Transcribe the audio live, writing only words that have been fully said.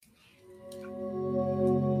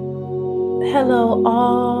Hello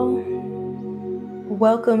all,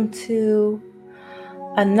 welcome to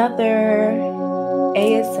another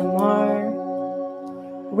ASMR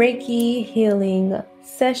Reiki healing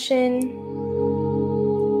session.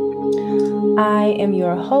 I am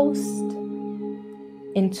your host,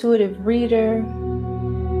 intuitive reader,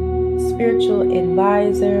 spiritual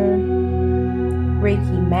advisor,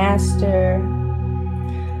 Reiki master,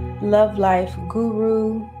 love life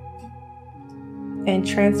guru, and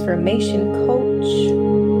transformation coach,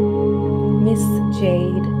 Miss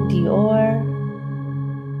Jade Dior.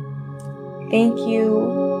 Thank you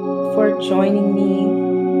for joining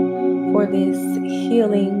me for this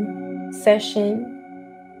healing session.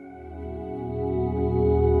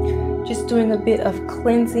 Just doing a bit of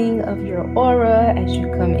cleansing of your aura as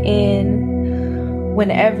you come in.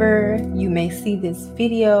 Whenever you may see this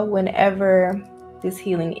video, whenever this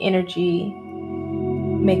healing energy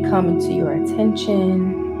may come into your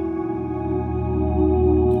attention.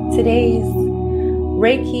 Today's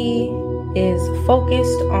Reiki is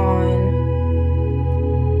focused on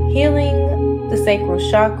healing the sacral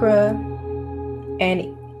chakra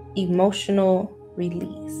and emotional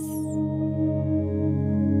release.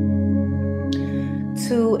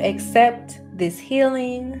 To accept this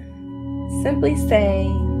healing, simply say,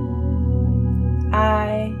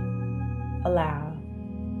 I allow.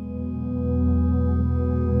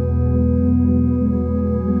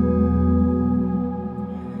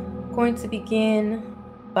 Going to begin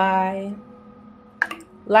by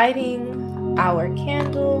lighting our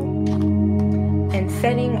candle and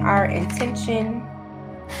setting our intention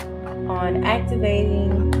on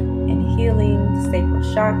activating and healing the sacral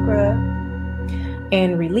chakra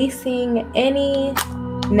and releasing any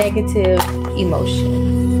negative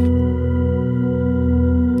emotions.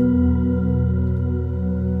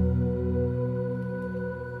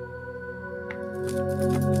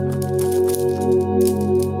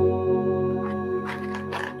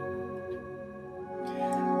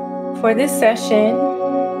 For this session,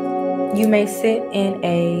 you may sit in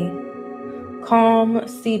a calm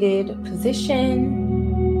seated position,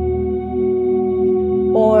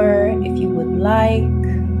 or if you would like,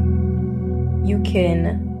 you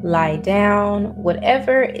can lie down,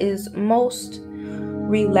 whatever is most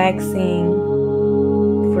relaxing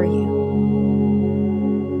for you.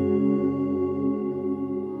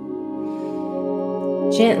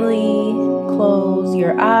 Gently close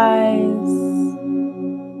your eyes.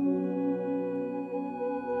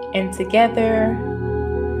 And together,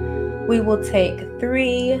 we will take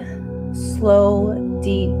 3 slow,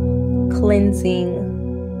 deep,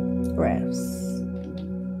 cleansing breaths.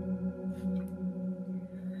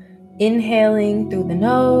 Inhaling through the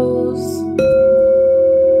nose.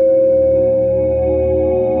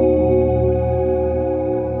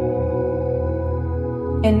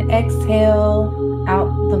 And exhale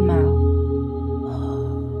out the mouth.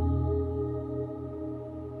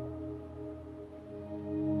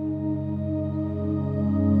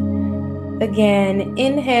 Again,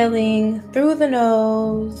 inhaling through the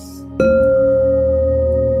nose.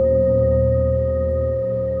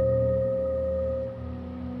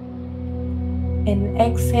 And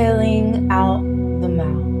exhaling out the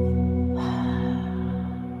mouth.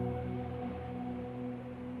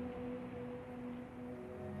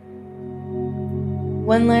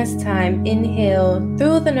 One last time, inhale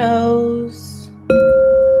through the nose.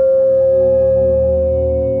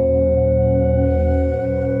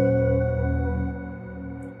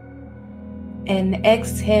 And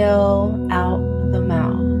exhale out the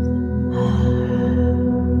mouth.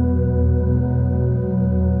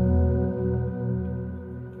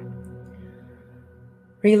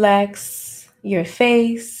 Relax your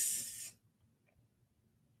face.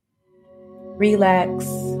 Relax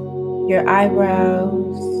your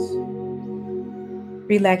eyebrows.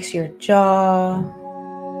 Relax your jaw.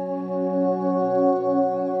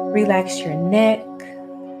 Relax your neck.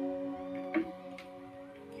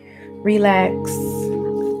 Relax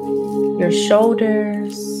your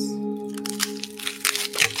shoulders.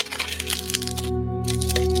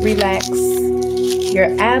 Relax your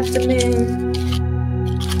abdomen.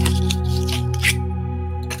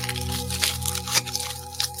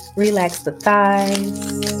 Relax the thighs.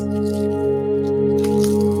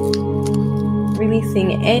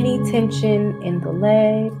 Releasing any tension in the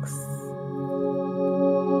legs,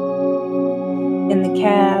 in the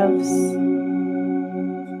calves,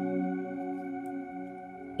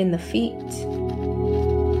 in the feet.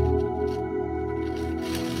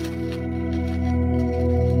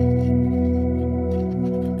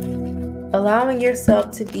 Allowing yourself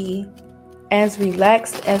to be as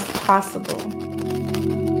relaxed as possible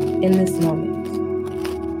in this moment.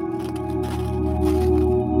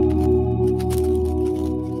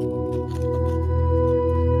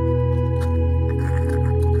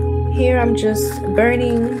 Here I'm just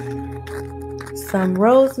burning some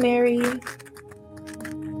rosemary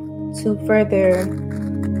to further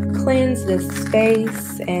cleanse this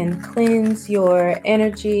space and cleanse your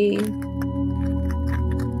energy,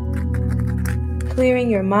 clearing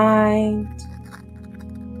your mind,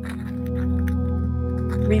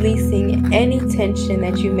 releasing any tension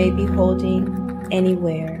that you may be holding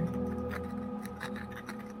anywhere.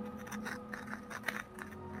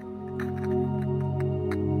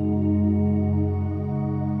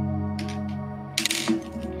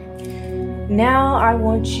 Now I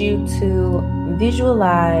want you to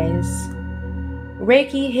visualize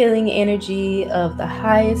Reiki healing energy of the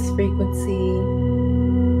highest frequency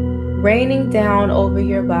raining down over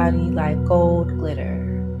your body like gold glitter.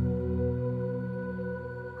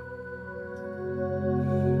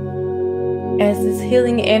 As this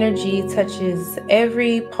healing energy touches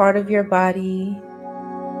every part of your body,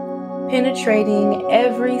 penetrating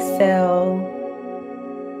every cell,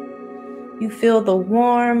 you feel the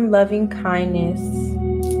warm, loving kindness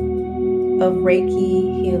of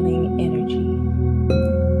Reiki healing energy.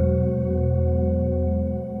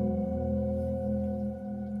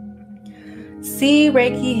 See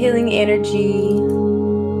Reiki healing energy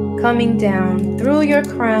coming down through your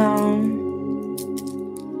crown,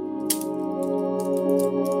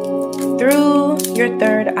 through your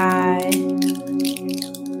third eye,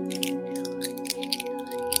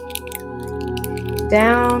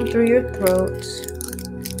 down through your throat,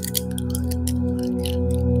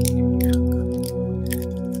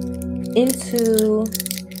 into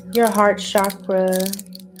your heart chakra,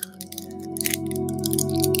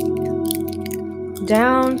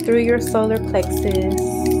 down through your solar plexus,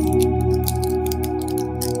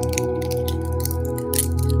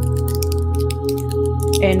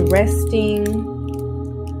 and resting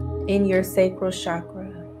in your sacral chakra.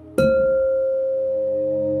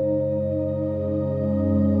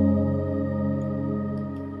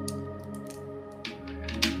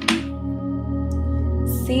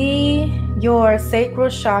 See your sacral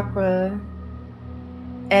chakra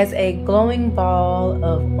as a glowing ball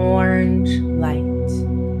of orange light,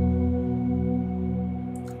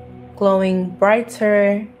 glowing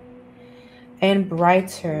brighter and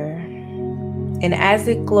brighter. And as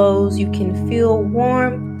it glows, you can feel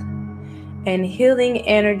warmth and healing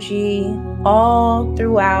energy all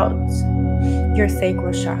throughout your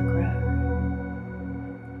sacral chakra.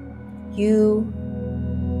 You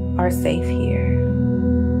are safe here.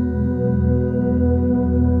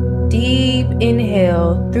 Deep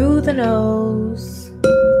inhale through the nose.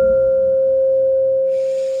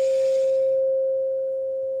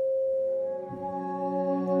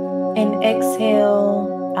 And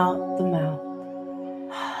exhale out the mouth.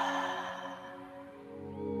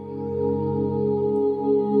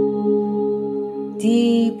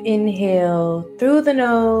 Deep inhale through the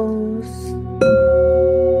nose.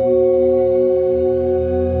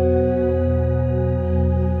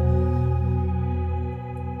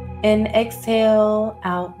 And exhale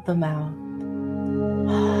out the mouth.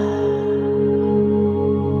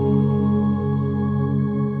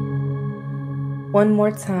 One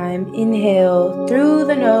more time. Inhale through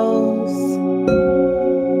the nose.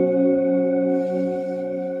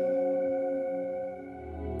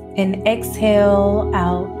 And exhale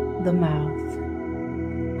out the mouth.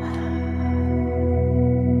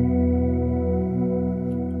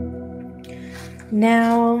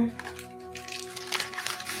 Now,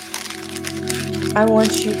 I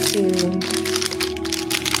want you to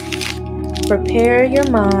prepare your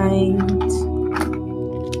mind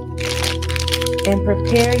and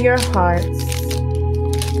prepare your hearts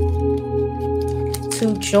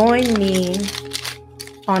to join me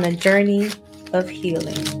on a journey of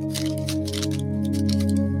healing.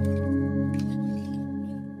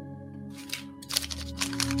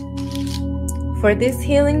 For this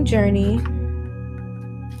healing journey,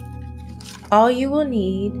 all you will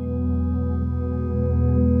need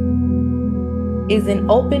is an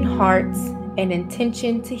open heart and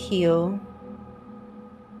intention to heal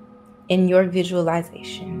in your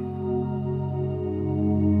visualization.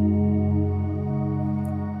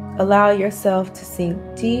 Allow yourself to sink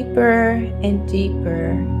deeper and deeper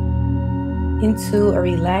into a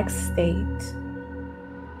relaxed state,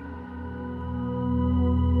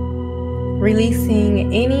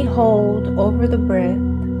 releasing any hold over the breath,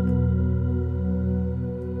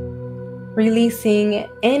 releasing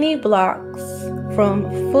any blocks from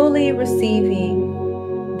fully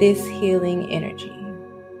receiving this healing energy.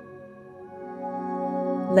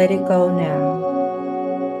 Let it go now.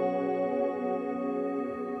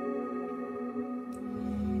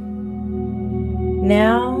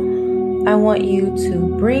 Now, I want you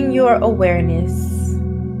to bring your awareness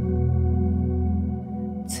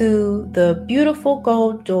to the beautiful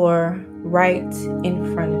gold door right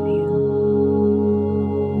in front of you.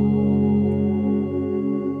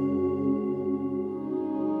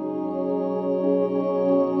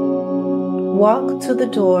 Walk to the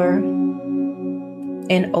door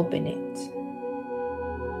and open it.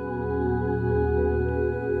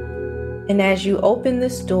 And as you open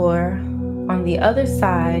this door, on the other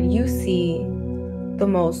side, you see the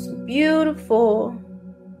most beautiful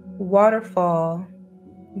waterfall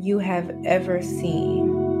you have ever seen,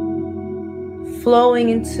 flowing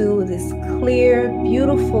into this clear,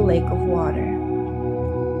 beautiful lake of water.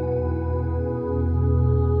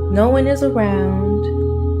 No one is around.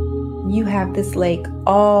 You have this lake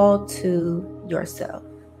all to yourself.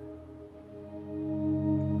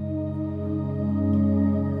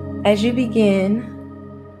 As you begin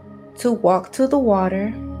to walk to the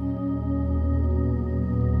water,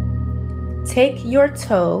 take your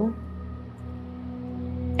toe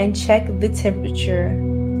and check the temperature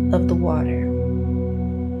of the water.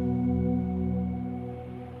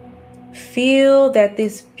 Feel that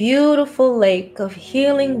this beautiful lake of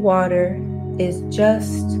healing water is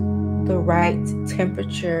just the right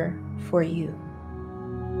temperature for you.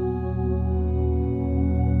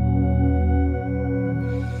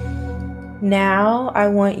 Now I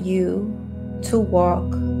want you to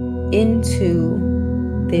walk into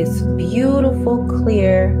this beautiful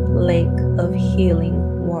clear lake of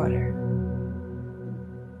healing water.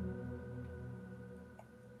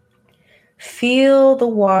 Feel the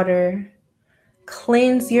water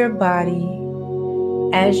cleanse your body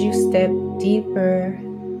as you step deeper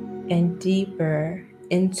and deeper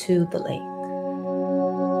into the lake.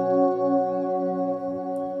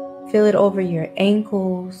 Feel it over your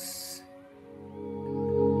ankles,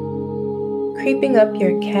 creeping up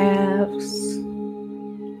your calves,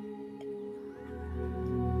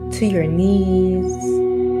 to your knees,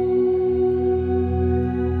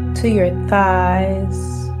 to your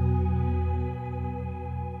thighs.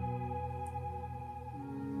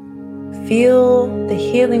 Feel the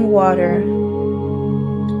healing water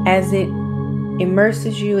as it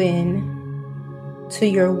immerses you in to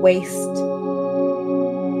your waist,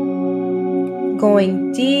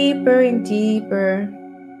 going deeper and deeper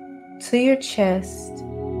to your chest,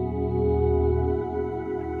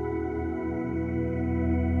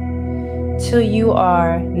 till you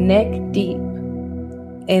are neck deep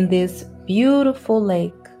in this beautiful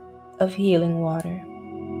lake of healing water.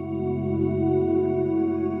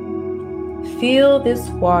 Feel this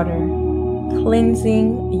water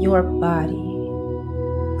cleansing your body,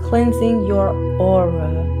 cleansing your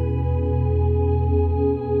aura,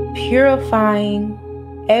 purifying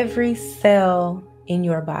every cell in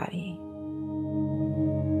your body.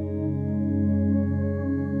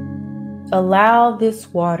 Allow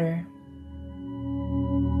this water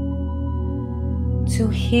to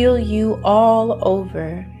heal you all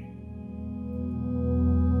over,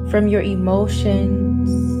 from your emotions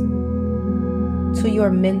to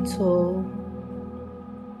your mental,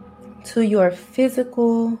 to your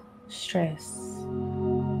physical stress.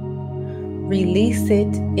 Release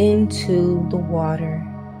it into the water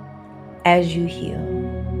as you heal.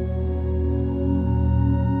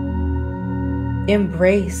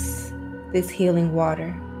 Embrace this healing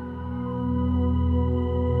water.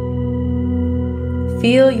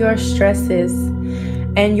 Feel your stresses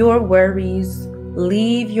and your worries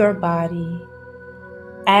leave your body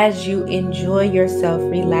as you enjoy yourself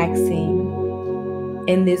relaxing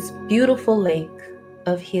in this beautiful lake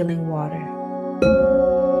of healing water.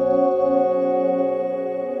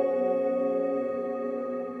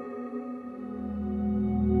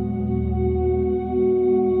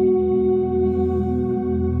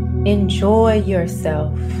 Enjoy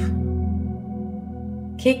yourself.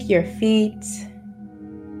 Kick your feet,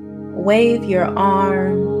 wave your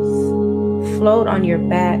arms, float on your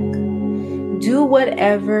back. Do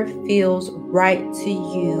whatever feels right to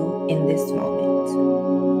you in this moment.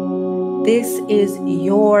 This is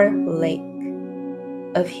your lake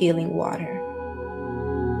of healing water.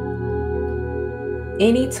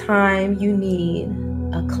 Anytime you need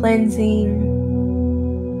a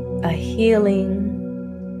cleansing, a healing,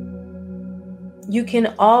 you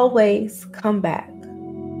can always come back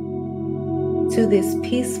to this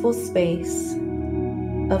peaceful space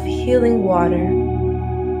of healing water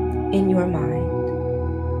in your mind.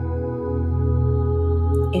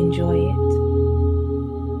 Enjoy it.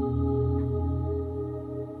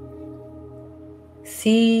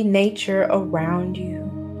 See nature around you.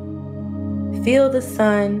 Feel the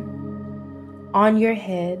sun on your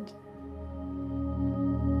head.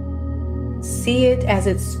 see it as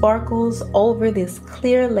it sparkles over this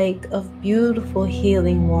clear lake of beautiful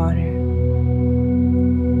healing water.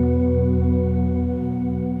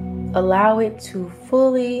 Allow it to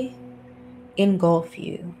fully engulf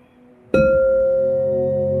you.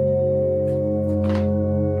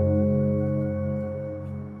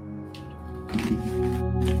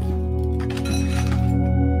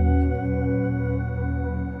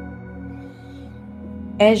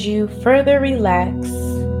 As you further relax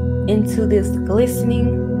into this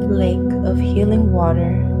glistening lake of healing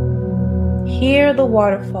water, hear the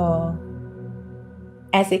waterfall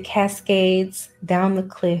as it cascades down the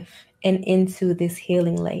cliff and into this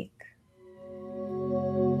healing lake.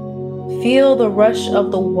 Feel the rush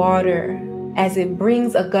of the water as it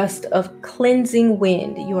brings a gust of cleansing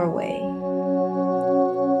wind your way.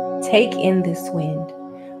 Take in this wind.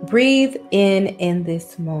 Breathe in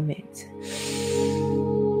this moment.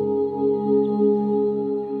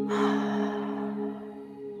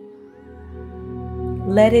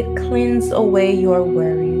 Let it cleanse away your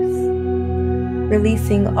worries,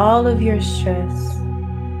 releasing all of your stress,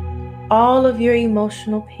 all of your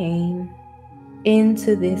emotional pain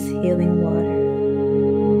into this healing water.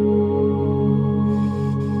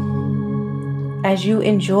 As you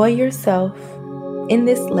enjoy yourself in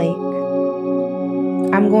this lake,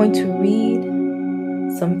 I'm going to read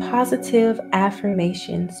some positive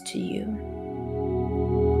affirmations to you,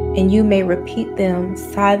 and you may repeat them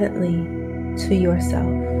silently to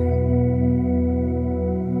yourself.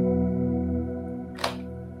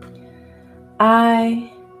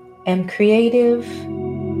 I am creative,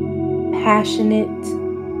 passionate,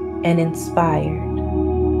 and inspired.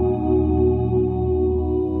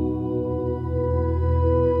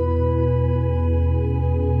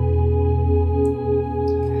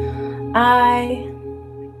 I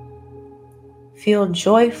feel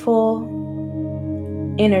joyful,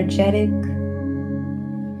 energetic,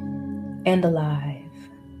 and alive.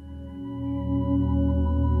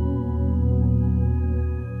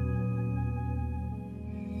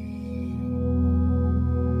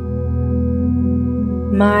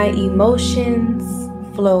 My emotions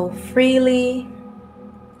flow freely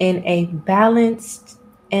in a balanced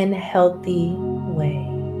and healthy way.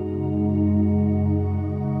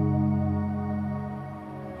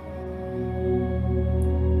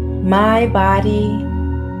 My body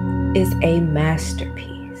is a masterpiece.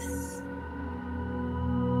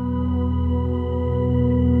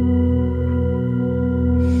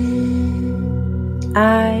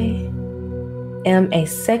 I am a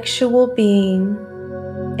sexual being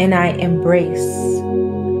and I embrace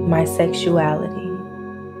my sexuality.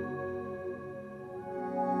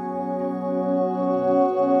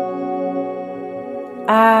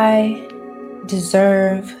 I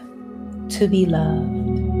deserve to be loved.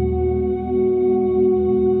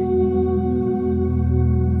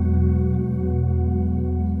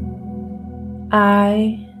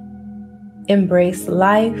 I embrace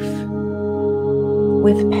life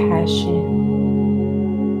with passion.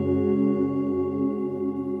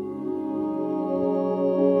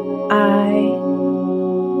 I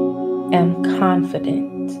am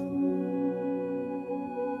confident.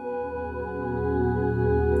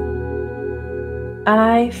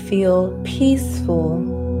 I feel peaceful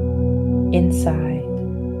inside.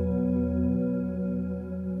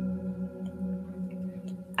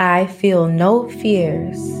 I feel no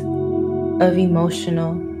fears of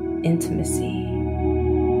emotional intimacy.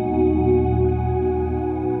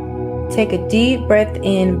 Take a deep breath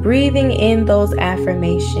in, breathing in those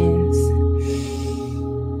affirmations.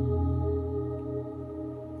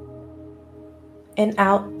 And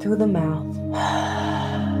out through the mouth.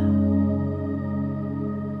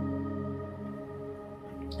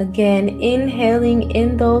 Again, inhaling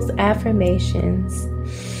in those affirmations.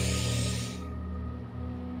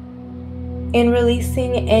 And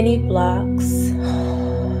releasing any blocks,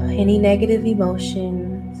 any negative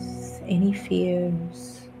emotions, any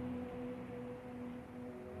fears.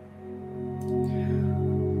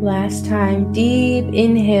 Last time, deep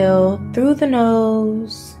inhale through the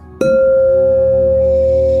nose.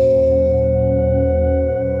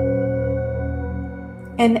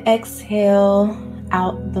 And exhale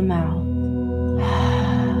out the mouth.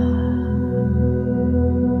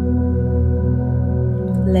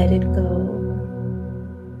 Let it go.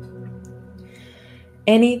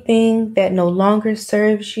 Anything that no longer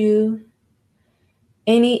serves you,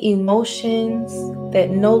 any emotions that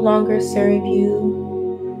no longer serve you,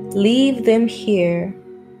 leave them here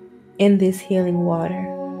in this healing water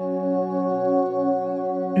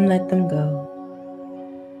and let them go.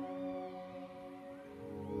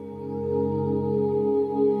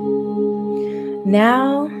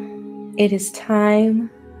 Now, It is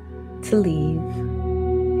time to leave.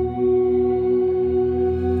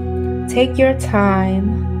 Take your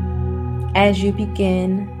time as you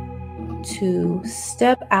begin to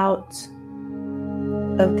step out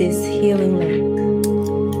of this healing lake.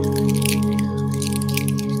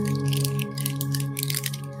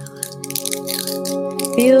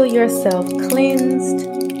 Feel yourself cleansed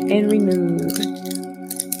and renewed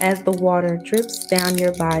as the water drips down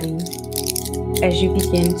your body as you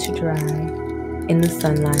begin to dry in the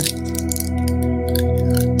sunlight.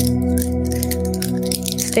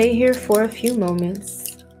 Stay here for a few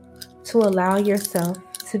moments to allow yourself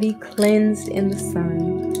to be cleansed in the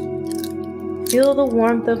sun. Feel the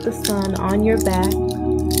warmth of the sun on your back,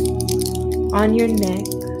 on your neck,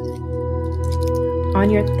 on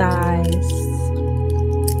your thighs,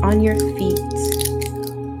 on your feet.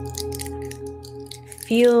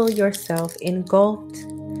 Feel yourself engulfed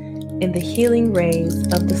in the healing rays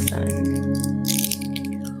of the sun.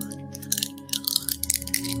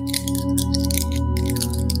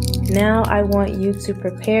 Now I want you to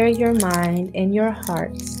prepare your mind and your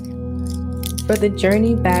heart for the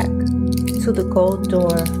journey back to the gold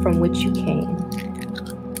door from which you came.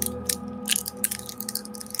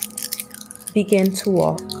 Begin to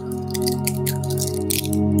walk.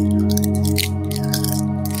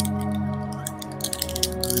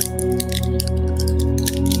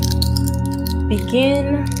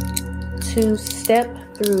 Begin to step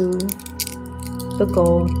through the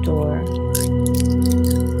gold door.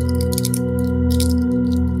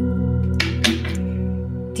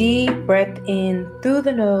 Deep breath in through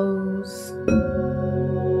the nose.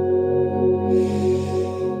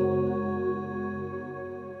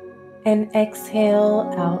 And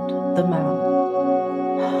exhale out the mouth.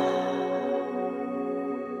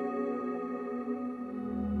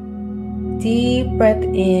 Deep breath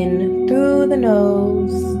in through the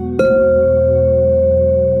nose.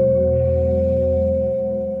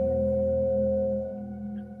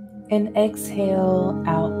 And exhale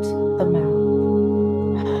out the mouth.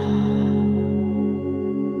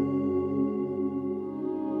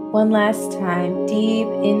 One last time, deep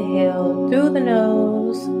inhale through the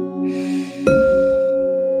nose.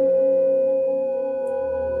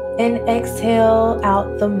 And exhale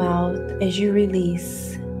out the mouth as you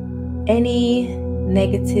release any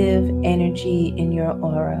negative energy in your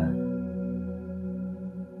aura.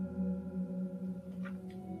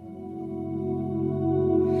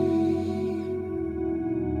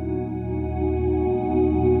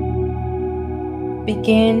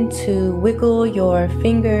 Begin to wiggle your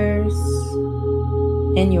fingers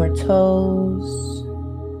and your toes,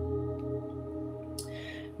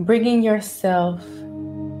 bringing yourself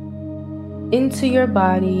into your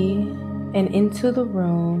body and into the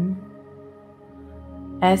room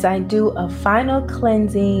as I do a final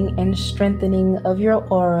cleansing and strengthening of your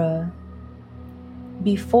aura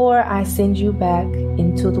before I send you back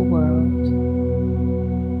into the world.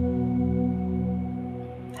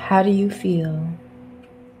 How do you feel?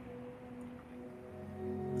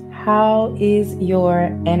 How is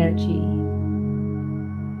your energy?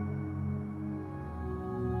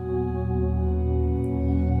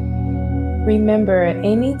 Remember,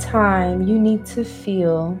 anytime you need to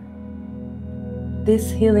feel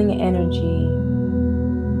this healing energy,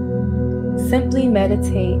 simply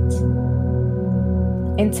meditate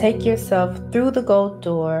and take yourself through the gold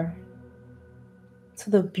door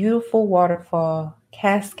to the beautiful waterfall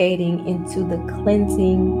cascading into the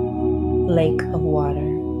cleansing lake of water.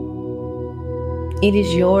 It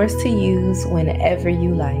is yours to use whenever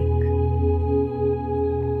you like.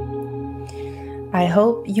 I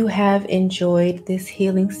hope you have enjoyed this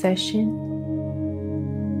healing session.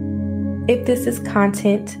 If this is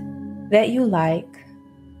content that you like,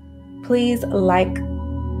 please like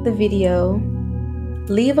the video,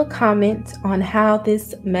 leave a comment on how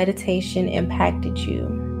this meditation impacted you,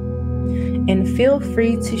 and feel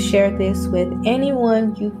free to share this with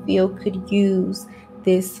anyone you feel could use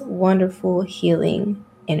this wonderful healing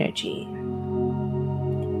energy.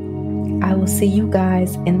 I will see you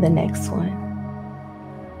guys in the next one.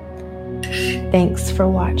 Thanks for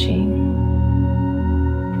watching.